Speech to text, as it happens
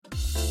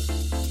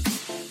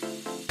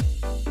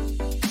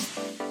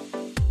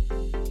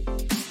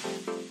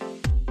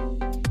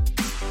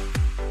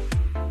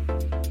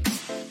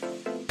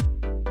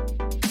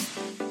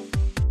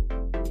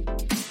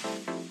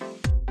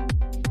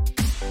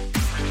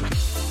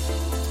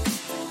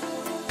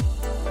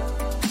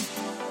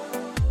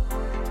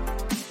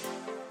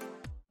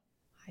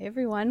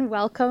everyone.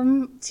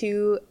 Welcome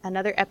to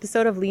another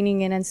episode of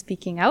Leaning In and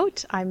Speaking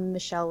Out. I'm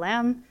Michelle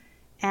Lamb,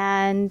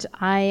 and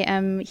I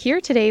am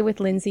here today with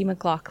Lindsay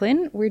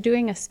Maclaughlan. We're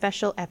doing a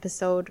special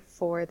episode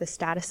for the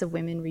Status of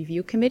Women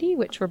Review Committee,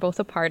 which we're both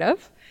a part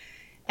of.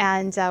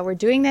 And we're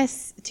doing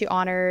this to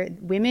honor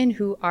women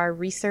who are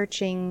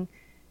researching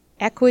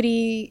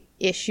equity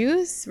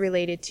issues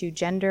related to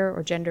gender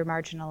or gender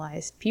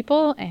marginalized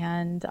people.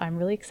 And I'm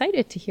really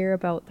excited to hear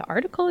about the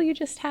article you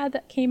just had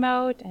that came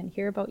out and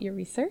hear about your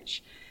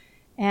research.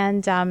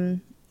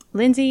 And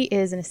Lindsay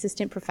is an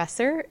assistant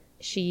professor.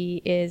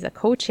 She is a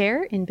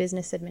co-chair in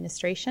business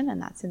administration,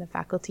 and that's in the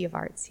Faculty of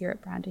Arts here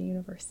at Brandon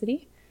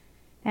University.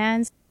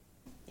 And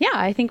yeah,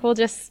 I think we'll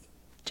just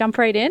jump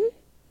right in.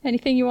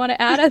 Anything you want to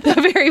add at the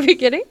very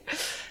beginning?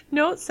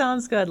 No, it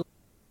sounds good.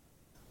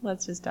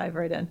 Let's just dive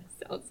right in.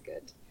 Sounds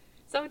good.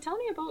 So tell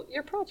me about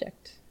your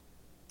project.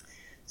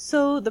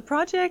 So the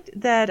project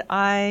that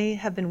I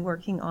have been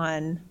working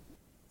on,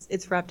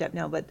 it's wrapped up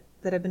now, but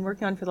that I've been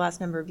working on for the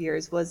last number of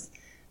years was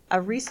a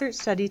research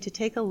study to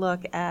take a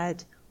look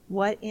at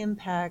what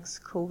impacts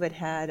COVID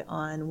had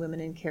on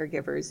women and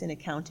caregivers in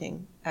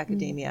accounting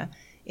academia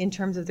in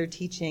terms of their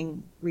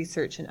teaching,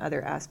 research, and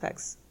other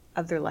aspects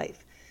of their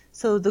life.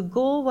 So the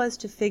goal was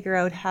to figure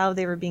out how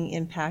they were being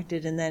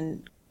impacted, and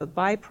then a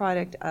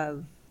byproduct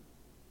of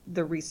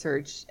the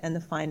research and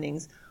the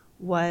findings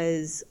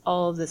was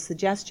all of the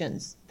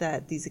suggestions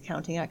that these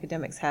accounting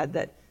academics had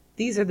that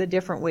these are the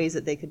different ways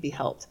that they could be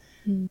helped.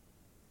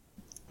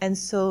 And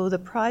so the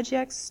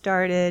project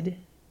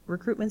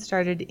recruitment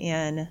started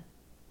in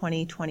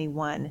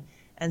 2021.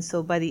 And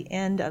so by the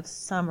end of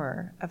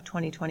summer of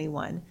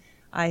 2021,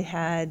 I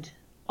had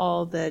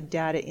all the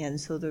data in.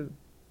 So the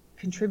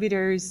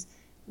contributors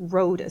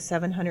wrote a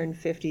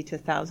 750 to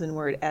 1,000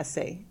 word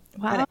essay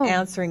kind of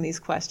answering these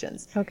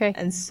questions. Okay.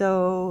 And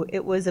so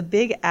it was a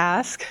big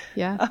ask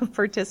of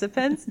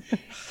participants,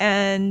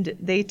 and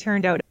they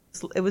turned out,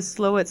 it was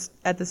slow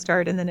at the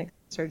start, and then it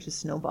started to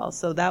snowball.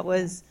 So that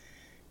was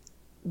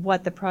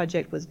what the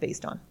project was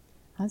based on.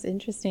 That's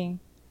interesting.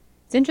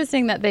 It's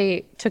interesting that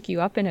they took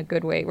you up in a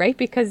good way, right?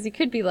 Because you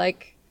could be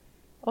like,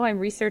 oh, I'm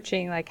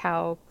researching like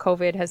how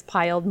COVID has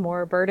piled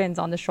more burdens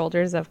on the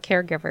shoulders of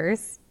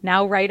caregivers.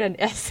 Now write an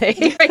essay,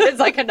 right? It's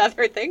like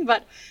another thing,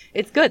 but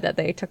it's good that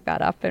they took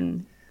that up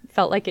and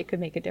felt like it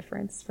could make a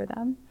difference for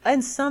them.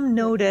 And some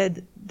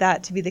noted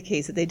that to be the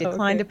case, that they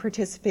declined to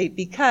participate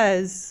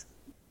because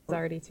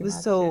it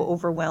was so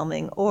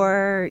overwhelming,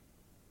 or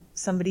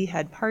somebody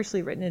had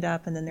partially written it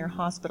up and then they're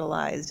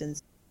hospitalized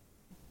and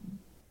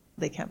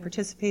they can't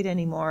participate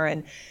anymore.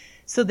 And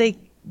so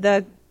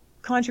the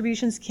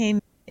contributions came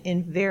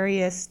in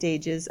various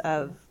stages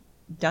of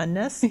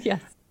doneness.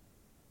 Yes.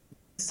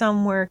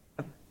 Some were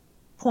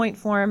point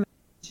form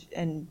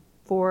and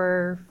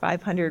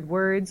 400-500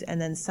 words, and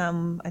then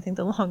some, I think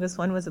the longest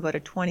one was about a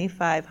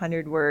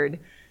 2,500 word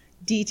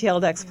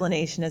detailed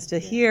explanation as to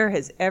here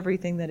is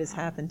everything that has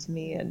happened to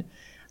me. And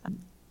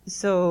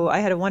so I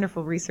had a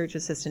wonderful research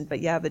assistant,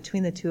 but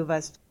between the two of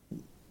us,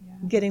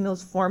 getting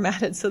those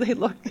formatted so they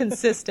look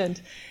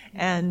consistent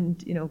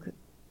and,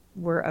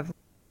 were of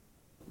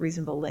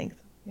reasonable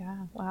length. Yeah,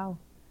 wow.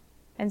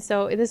 And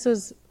so this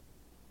was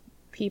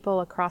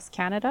people across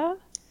Canada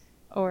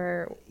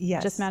or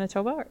just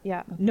Manitoba?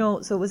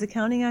 No, so it was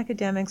accounting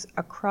academics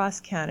across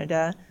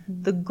Canada.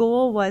 The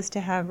goal was to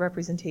have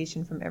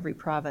representation from every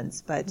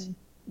province, but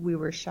we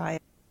were shy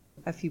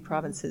of a few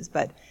provinces.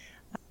 But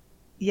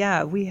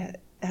we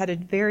had a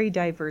very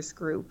diverse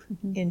group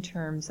in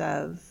terms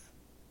of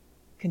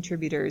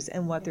contributors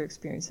and what their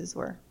experiences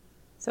were.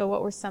 So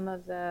what were some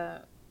of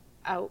the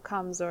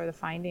outcomes or the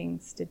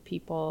findings? Did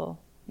people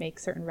make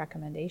certain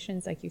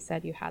recommendations? Like you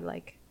said, you had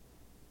like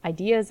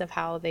ideas of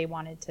how they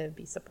wanted to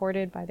be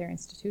supported by their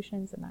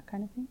institutions and that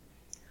kind of thing?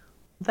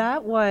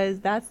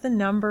 That's the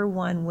number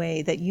one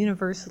way that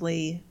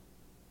universally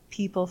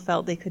people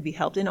felt they could be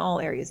helped in all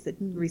areas, the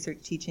research,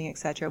 teaching,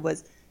 etc.,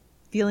 was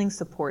feeling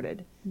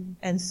supported.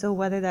 And so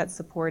whether that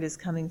support is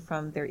coming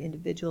from their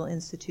individual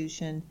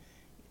institution,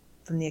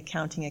 from the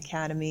accounting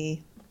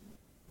academy,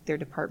 their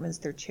departments,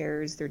 their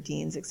chairs, their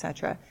deans,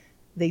 etc.,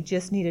 they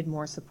just needed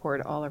more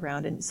support all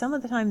around. And some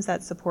of the times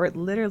that support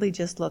literally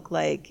just looked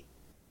like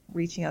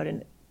reaching out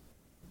and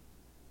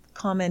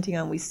commenting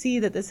on, we see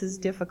that this is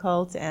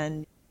difficult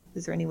and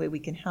is there any way we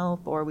can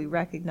help? Or we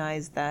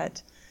recognize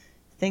that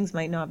things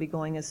might not be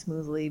going as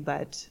smoothly,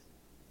 but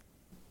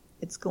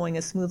it's going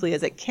as smoothly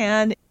as it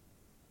can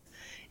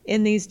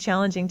in these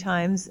challenging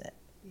times,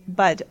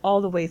 but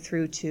all the way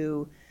through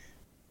to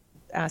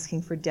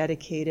asking for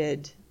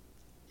dedicated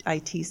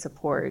IT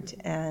support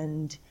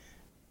and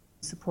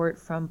support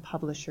from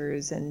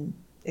publishers and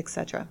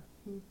etc.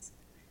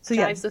 So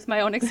jives with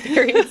my own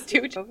experience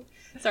too.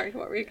 Sorry,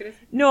 what were you going to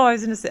say? No, I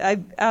was going to say,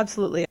 I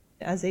absolutely,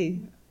 as a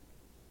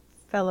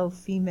fellow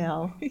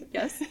female,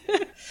 yes,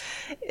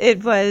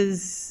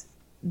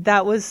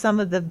 that was some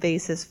of the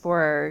basis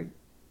for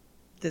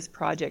this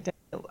project.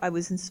 I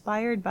was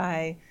inspired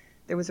by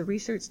there was a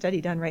research study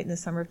done right in the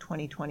summer of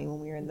 2020 when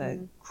we were in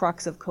the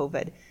crux of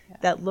COVID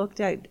that looked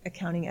at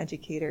accounting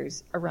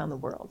educators around the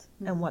world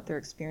and what their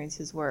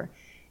experiences were.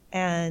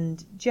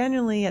 And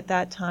generally at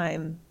that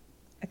time,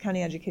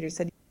 accounting educators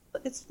said,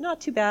 it's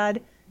not too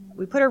bad.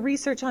 We put our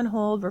research on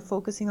hold. We're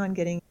focusing on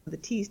getting the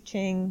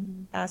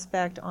teaching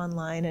aspect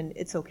online, and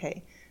it's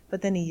okay.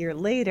 But then a year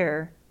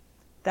later,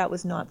 that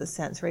was not the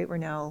sense, right? We're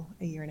now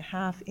a year and a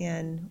half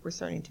in. We're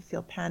starting to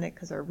feel panic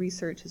because our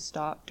research has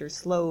stopped or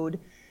slowed.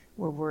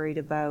 We're worried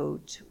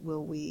about,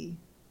 will we,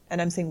 and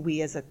I'm saying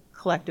we as a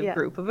collective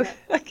group of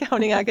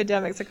accounting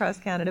academics across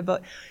Canada,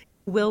 but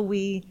will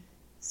we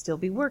still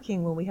be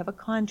working? Will we have a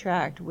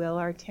contract? Will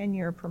our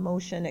tenure,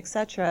 promotion,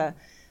 etc.,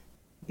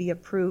 be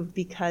approved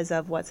because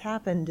of what's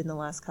happened in the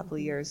last couple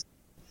of years?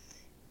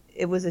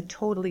 It was a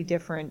totally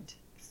different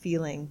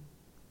feeling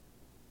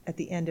at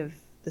the end of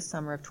the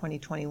summer of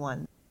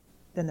 2021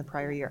 than the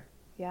prior year.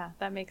 Yeah,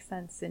 that makes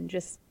sense. And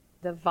just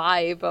the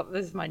vibe of,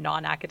 this is my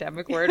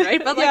non-academic word,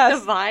 right? But like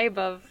the vibe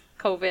of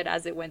COVID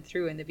as it went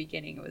through in the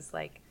beginning, it was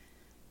like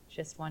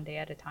just one day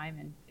at a time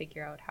and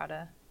figure out how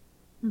to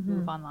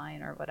move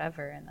online or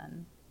whatever. And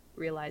then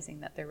realizing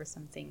that there were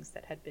some things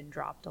that had been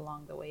dropped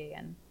along the way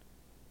and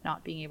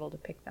not being able to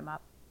pick them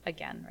up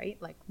again, right?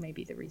 Like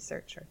maybe the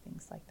research or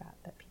things like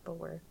that people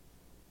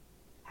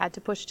had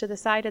to push to the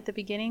side at the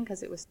beginning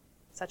because it was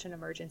such an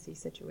emergency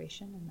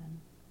situation, and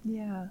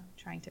then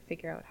trying to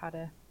figure out how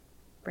to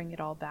bring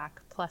it all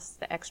back, plus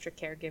the extra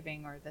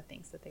caregiving or the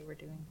things that they were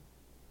doing.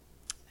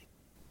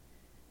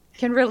 I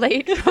can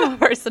relate from a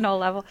personal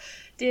level.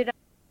 Did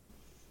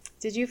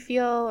you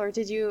feel, or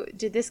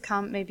did this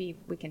come, maybe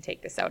we can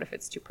take this out if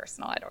it's too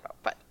personal, I don't know,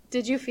 but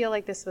did you feel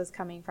like this was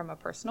coming from a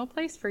personal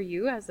place for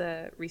you as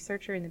a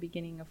researcher in the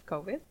beginning of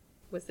COVID?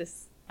 Was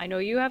this, I know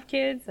you have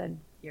kids and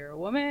you're a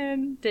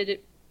woman,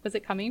 was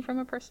it coming from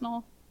a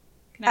personal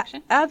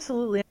connection?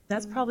 Absolutely.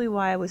 That's probably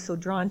why I was so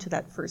drawn to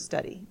that first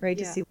study, right?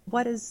 To see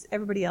what is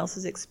everybody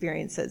else's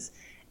experiences.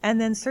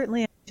 And then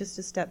certainly, just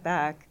to step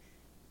back,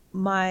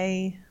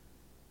 my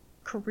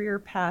career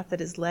path that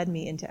has led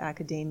me into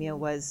academia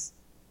was,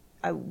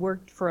 I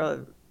worked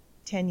for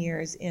 10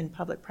 years in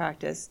public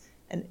practice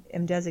and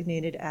am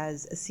designated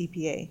as a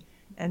CPA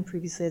and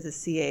previously as a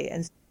CA.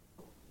 And so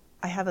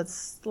I have a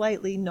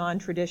slightly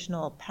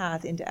non-traditional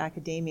path into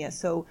academia.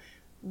 So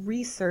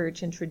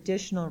research and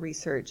traditional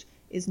research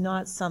is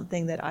not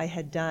something that I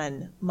had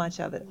done much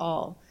of at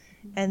all.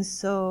 And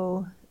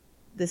so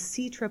the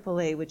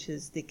CAAA, which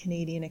is the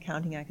Canadian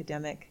Accounting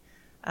Academic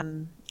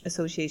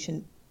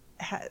Association,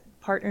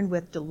 partnered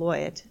with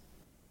Deloitte,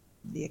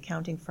 the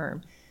accounting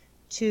firm,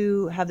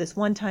 to have this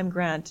one-time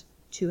grant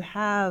to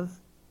have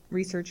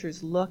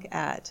researchers look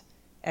at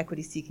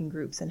equity-seeking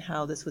groups and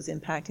how this was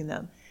impacting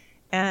them.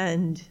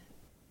 And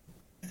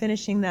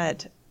finishing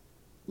that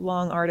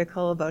long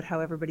article about how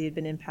everybody had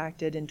been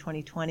impacted in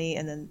 2020,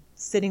 and then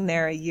sitting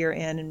there a year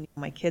in, and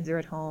my kids are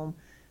at home,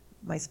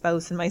 my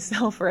spouse and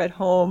myself are at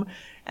home,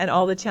 and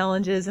all the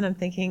challenges, and I'm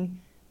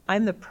thinking,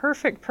 I'm the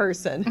perfect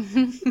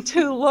person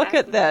to look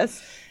at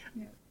this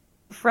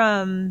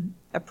from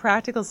a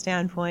practical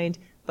standpoint,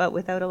 but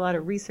without a lot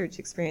of research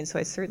experience. So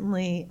I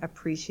certainly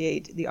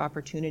appreciate the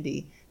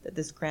opportunity that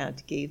this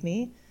grant gave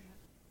me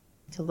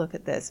to look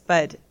at this.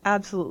 But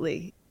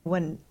absolutely,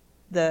 when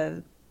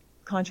the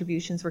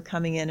contributions were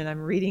coming in and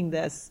I'm reading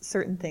this,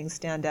 certain things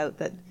stand out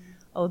that,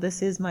 oh,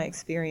 this is my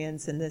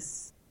experience and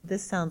this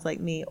sounds like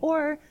me.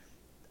 Or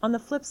on the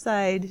flip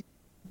side,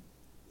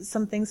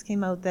 some things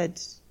came out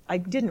that I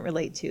didn't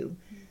relate to.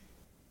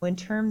 In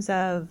terms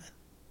of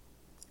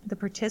the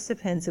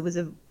participants, it was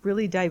a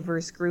really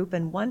diverse group,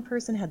 and one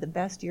person had the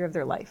best year of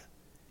their life.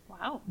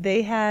 Wow.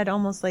 They had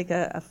almost like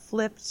a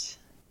flipped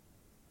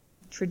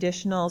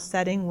traditional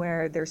setting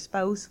where their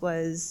spouse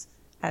was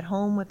at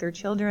home with their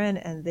children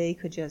and they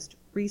could just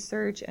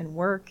research and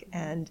work,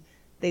 and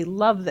they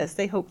love this.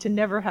 They hope to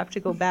never have to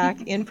go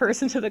back in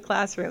person to the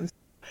classrooms.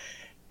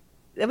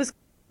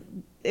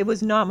 It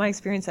was not my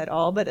experience at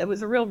all, but it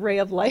was a real ray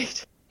of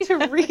light to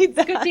read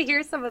that. It's good to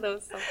hear some of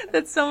those.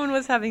 That someone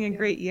was having a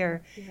great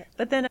year. Yeah.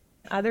 But then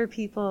other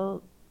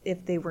people,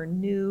 if they were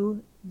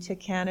new to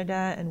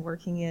Canada and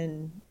working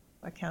in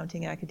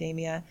accounting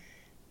academia,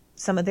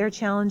 some of their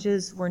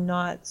challenges were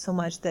not so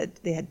much that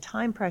they had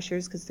time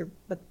pressures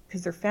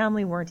because their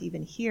family weren't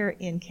even here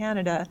in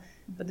Canada,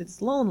 but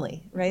it's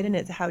lonely, right? And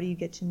it's how do you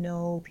get to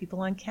know people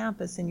on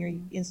campus in your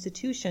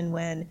institution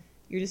when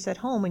you're just at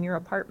home in your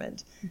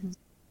apartment? Mm-hmm.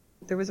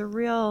 There was a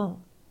real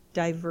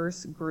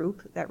diverse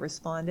group that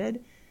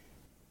responded.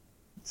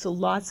 So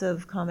lots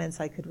of comments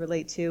I could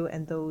relate to,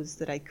 and those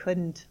that I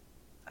couldn't,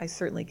 I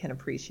certainly can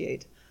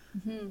appreciate.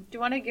 Mm-hmm. Do you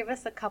want to give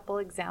us a couple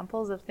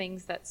examples of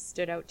things that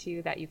stood out to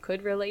you that you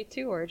could relate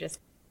to, or just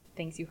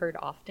things you heard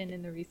often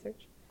in the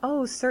research?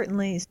 Oh,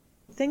 certainly.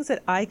 Things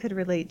that I could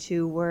relate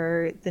to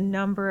were the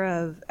number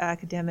of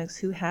academics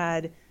who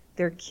had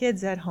their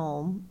kids at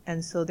home,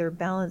 and so they're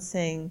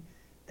balancing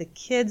the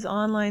kids'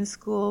 online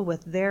school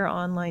with their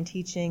online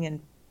teaching and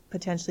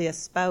potentially a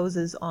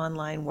spouse's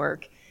online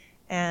work.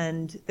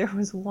 And there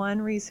was one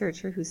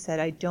researcher who said,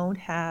 I don't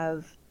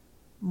have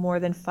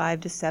more than 5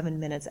 to 7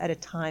 minutes at a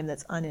time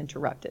that's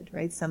uninterrupted,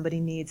 right? Somebody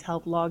needs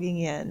help logging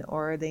in,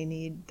 or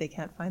they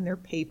can't find their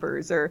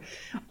papers, or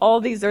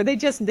all these, or they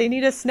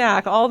need a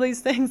snack, all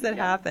these things that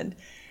happened.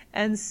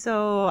 And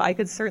so I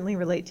could certainly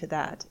relate to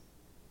that.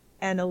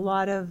 And a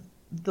lot of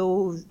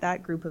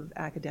that group of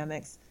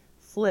academics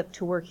flipped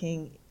to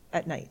working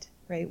at night,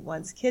 right?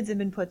 Once kids had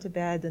been put to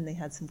bed, then they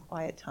had some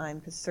quiet time,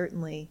 because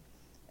certainly,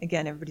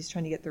 again, everybody's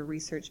trying to get their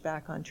research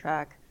back on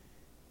track.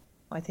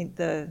 I think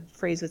the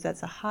phrase was,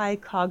 that's a high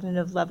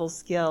cognitive level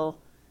skill.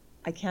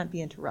 I can't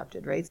be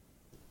interrupted, right?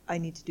 I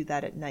need to do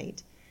that at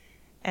night.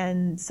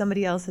 And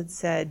somebody else had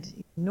said,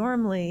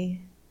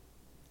 normally,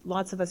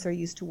 lots of us are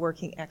used to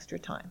working extra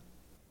time.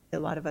 A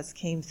lot of us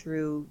came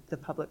through the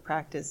public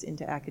practice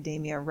into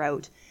academia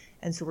route,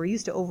 and so we're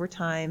used to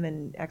overtime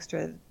and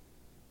extra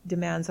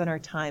demands on our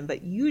time.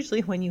 But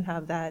usually when you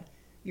have that,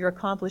 you're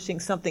accomplishing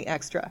something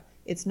extra.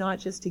 It's not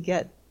just to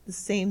get the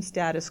same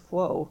status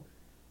quo,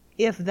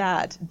 if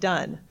that,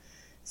 done.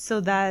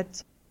 So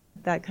that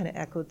kind of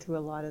echoed through a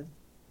lot of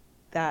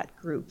that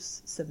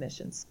group's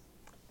submissions.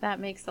 That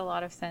makes a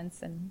lot of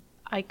sense, and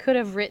I could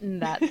have written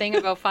that thing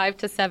about 5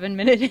 to 7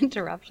 minute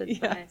interruptions.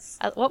 Yes.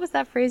 What was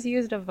that phrase you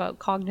used about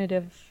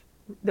cognitive?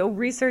 The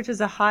research is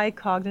a high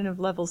cognitive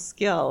level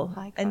skill,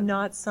 and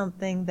not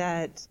something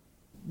that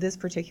this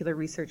particular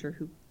researcher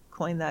who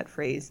coined that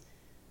phrase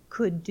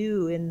could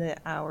do in the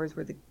hours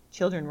where the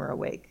children were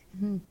awake.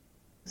 Mm-hmm.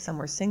 Some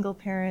were single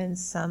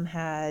parents, some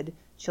had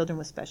children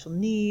with special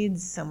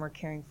needs, some were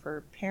caring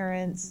for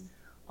parents,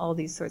 all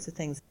these sorts of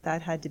things.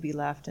 That had to be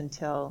left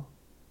until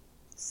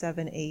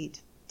 7,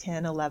 8,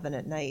 10, 11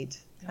 at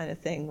night kind of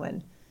thing,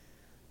 when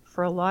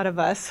for a lot of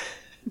us,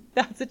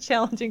 that's a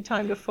challenging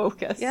time to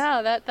focus.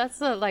 Yeah, that's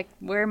like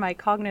where my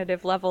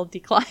cognitive level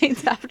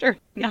declines after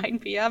 9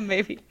 p.m.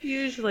 maybe.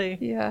 Usually.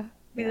 Yeah.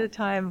 Be the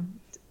time.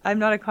 I'm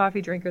not a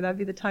coffee drinker. That'd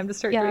be the time to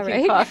start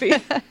drinking right? coffee.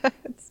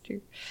 That's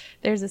true.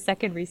 There's a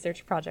second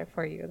research project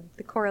for you,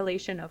 the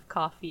correlation of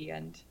coffee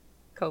and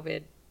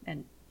COVID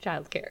and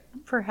childcare.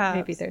 Perhaps.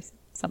 Maybe there's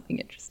something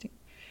interesting.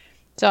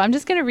 So I'm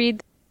just going to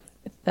read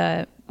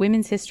the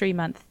Women's History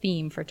Month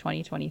theme for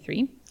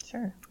 2023.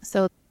 Sure.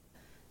 So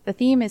the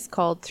theme is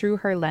called Through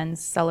Her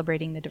Lens,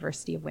 Celebrating the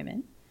Diversity of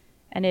Women.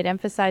 And it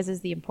emphasizes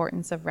the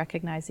importance of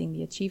recognizing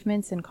the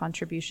achievements and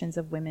contributions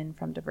of women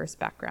from diverse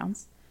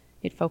backgrounds.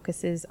 It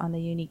focuses on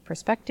the unique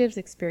perspectives,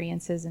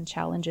 experiences, and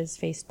challenges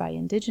faced by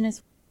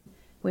Indigenous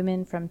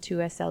women from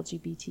 2S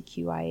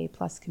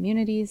LGBTQIA+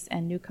 communities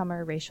and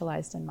newcomer,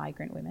 racialized, and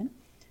migrant women.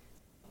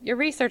 Your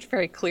research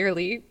very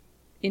clearly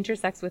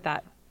intersects with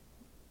that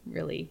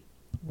really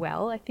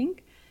well, I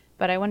think.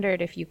 But I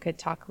wondered if you could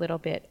talk a little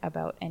bit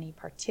about any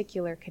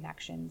particular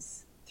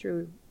connections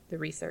through the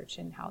research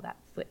and how that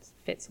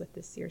fits with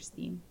this year's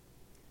theme.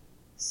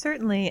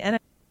 Certainly. And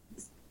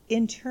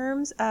in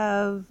terms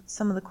of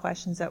some of the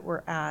questions that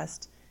were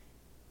asked,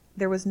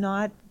 there was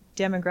not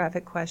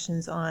demographic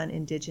questions on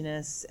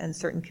Indigenous and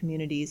certain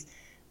communities.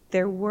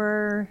 There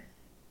was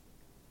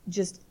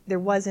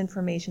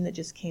information that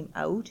just came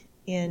out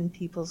in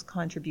people's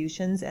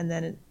contributions, and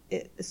then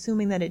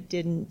assuming that it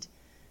didn't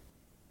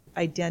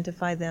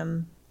identify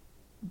them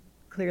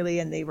clearly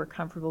and they were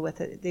comfortable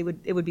with it,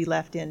 it would be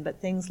left in.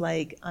 But things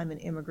like, I'm an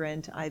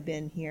immigrant, I've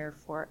been here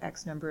for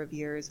X number of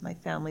years, my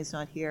family's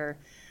not here,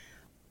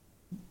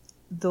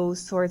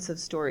 those sorts of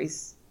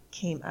stories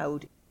came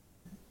out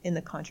in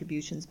the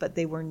contributions, but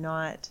they were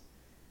not,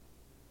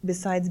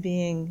 besides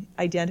being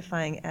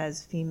identifying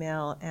as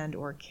female and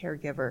or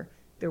caregiver,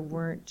 there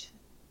weren't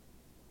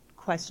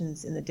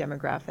questions in the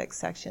demographics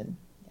section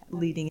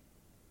leading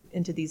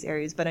into these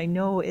areas. But I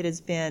know it has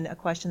been a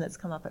question that's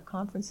come up at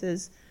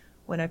conferences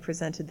when I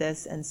presented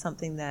this, and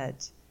something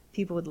that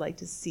people would like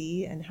to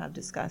see and have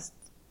discussed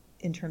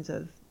in terms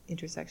of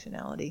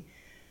intersectionality.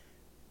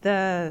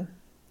 The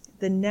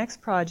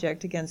next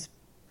project, again,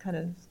 kind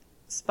of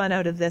spun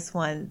out of this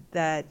one,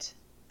 that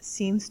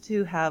seems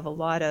to have a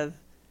lot of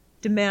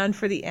demand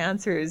for the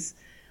answers,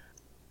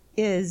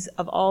 is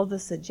of all the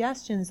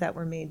suggestions that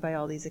were made by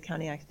all these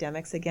accounting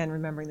academics, again,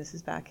 remembering this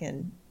is back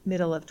in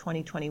middle of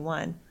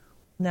 2021.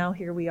 Now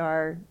here we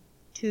are,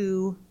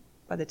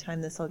 by the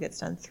time this all gets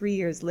done, 3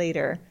 years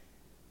later.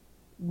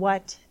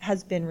 What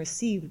has been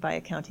received by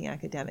accounting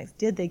academics?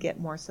 Did they get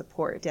more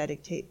support,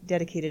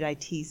 dedicated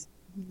IT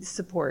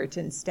support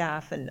and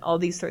staff and all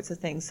these sorts of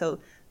things? So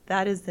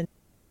that is the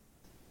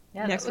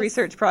next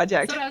research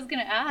project. That's what I was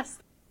going to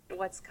ask.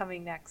 What's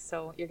coming next?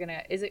 So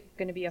is it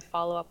going to be a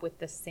follow-up with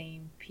the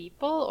same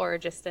people, or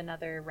just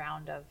another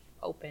round of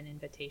open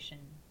invitation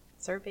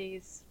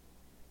surveys?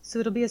 So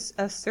it'll be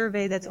a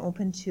survey that's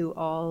open to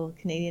all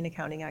Canadian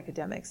accounting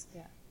academics.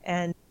 Yeah.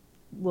 And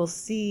we'll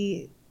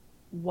see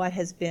what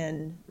has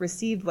been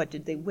received, what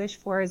did they wish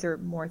for, is there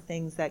more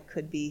things that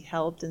could be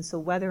helped. And so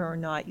whether or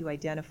not you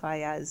identify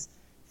as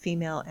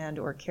female and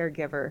or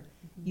caregiver,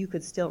 you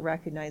could still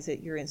recognize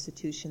at your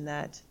institution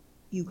that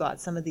you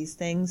got some of these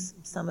things.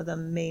 Some of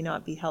them may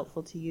not be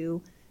helpful to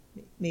you,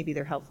 maybe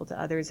they're helpful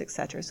to others,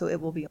 etc. So it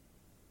will be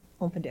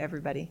open to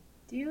everybody.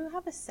 Do you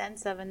have a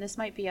sense of, and this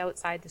might be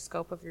outside the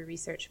scope of your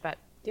research, but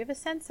Do you have a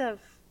sense of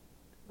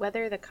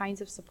whether the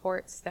kinds of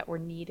supports that were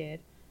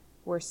needed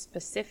were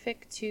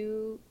specific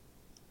to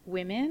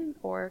women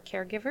or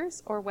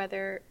caregivers, or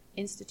whether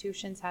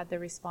institutions had the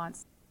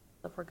response,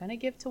 if we're going to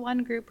give to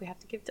one group, we have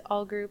to give to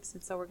all groups,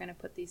 and so we're going to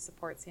put these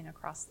supports in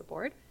across the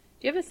board?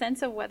 Do you have a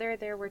sense of whether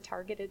there were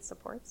targeted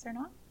supports or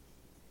not?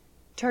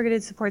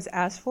 Targeted supports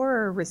asked for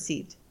or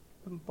received?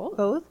 Both.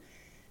 Both.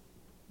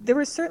 There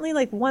was certainly,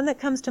 like, one that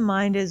comes to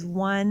mind is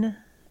one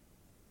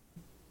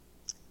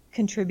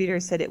contributor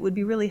said it would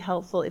be really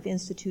helpful if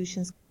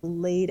institutions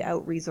laid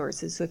out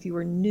resources. So if you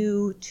were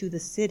new to the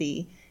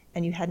city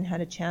and you hadn't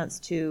had a chance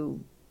to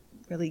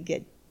really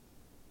get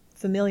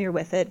familiar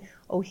with it,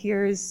 oh,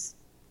 here's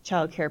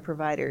childcare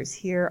providers,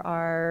 here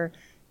are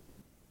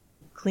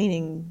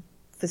cleaning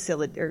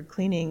facility or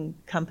cleaning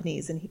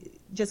companies, and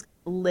just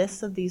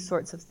lists of these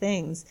sorts of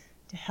things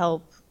to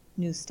help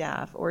new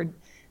staff. And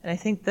I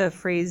think the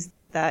phrase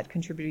that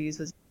contributor used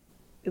was,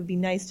 it would be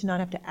nice to not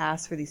have to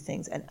ask for these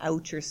things and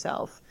out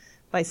yourself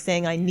by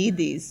saying, I need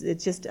these.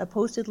 It's just a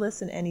posted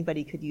list and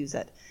anybody could use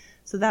it.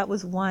 So that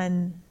was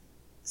one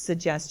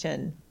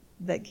suggestion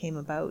that came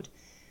about.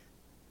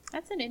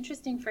 That's an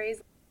interesting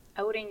phrase,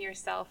 outing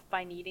yourself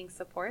by needing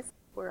support.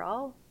 We're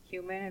all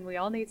human and we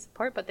all need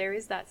support, but there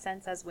is that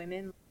sense as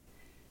women,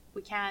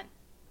 we can't,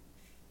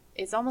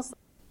 it's almost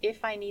like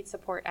if I need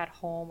support at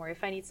home or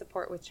if I need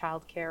support with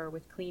childcare or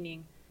with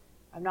cleaning,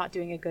 I'm not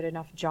doing a good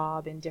enough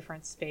job in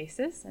different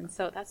spaces. And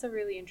so that's a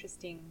really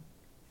interesting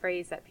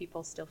phrase, that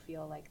people still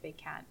feel like they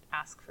can't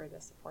ask for the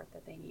support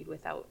that they need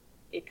without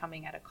it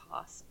coming at a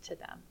cost to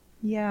them.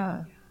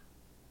 Yeah.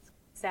 It's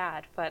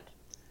sad, but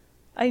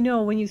I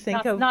know when you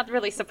think of... Not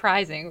really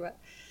surprising, but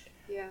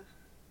yeah.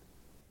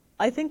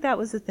 I think that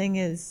was the thing,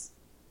 is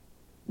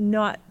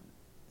not...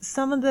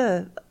 Some of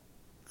the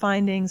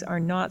findings are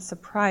not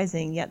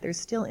surprising, yet they're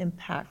still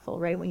impactful,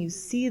 right? When you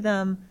see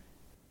them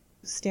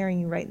staring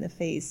you right in the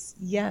face,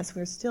 yes,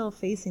 we're still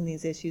facing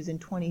these issues in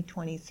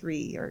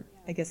 2023, or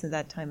I guess at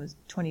that time it was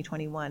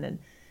 2021, and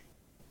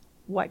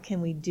what can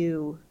we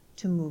do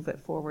to move it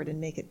forward and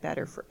make it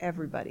better for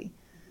everybody?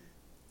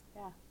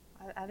 Yeah,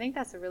 I think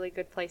that's a really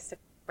good place to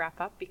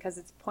wrap up, because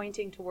it's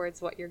pointing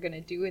towards what you're going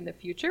to do in the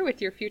future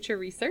with your future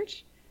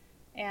research.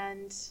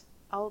 And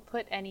I'll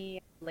put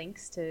any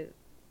links to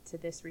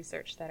this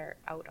research that are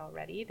out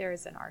already. There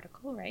is an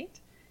article, right?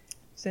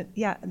 So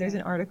yeah, there's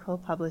an article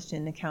published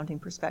in Accounting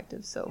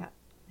Perspectives. So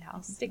yeah,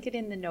 I'll stick it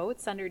in the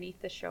notes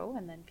underneath the show,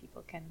 and then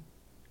people can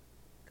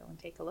go and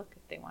take a look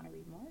if they want to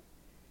read more.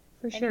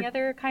 For sure. Any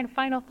other kind of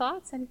final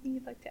thoughts? Anything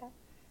you'd like to add?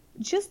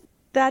 Just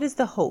that is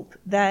the hope,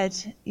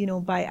 that, you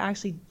know, by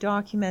actually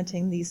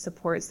documenting these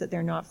supports, that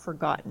they're not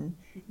forgotten.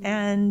 Mm-hmm.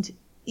 And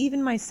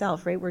even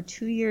myself, right, we're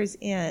 2 years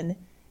in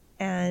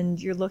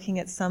and you're looking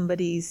at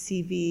somebody's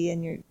CV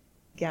and your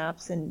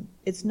gaps, and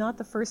it's not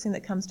the first thing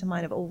that comes to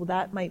mind of, oh, well,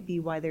 that might be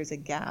why there's a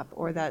gap,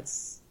 or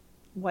that's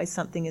why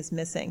something is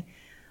missing.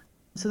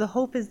 So the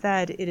hope is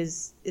that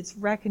it's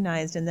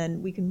recognized, and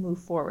then we can move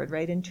forward,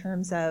 right? In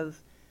terms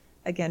of,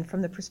 again,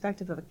 from the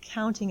perspective of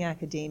accounting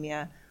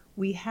academia,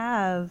 we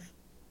have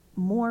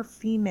more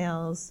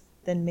females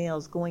than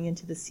males going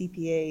into the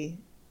CPA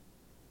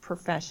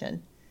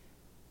profession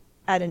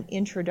at an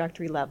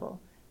introductory level.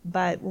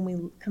 But when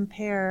we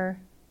compare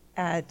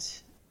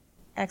at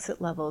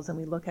exit levels and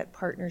we look at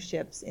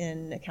partnerships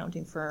in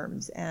accounting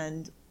firms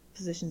and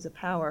positions of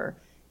power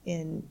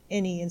in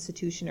any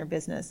institution or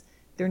business,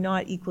 they're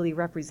not equally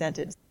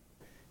represented.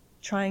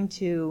 Trying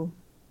to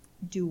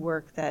do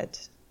work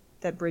that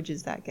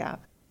bridges that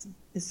gap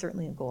is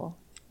certainly a goal.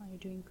 Well, you're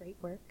doing great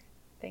work.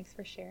 Thanks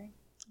for sharing.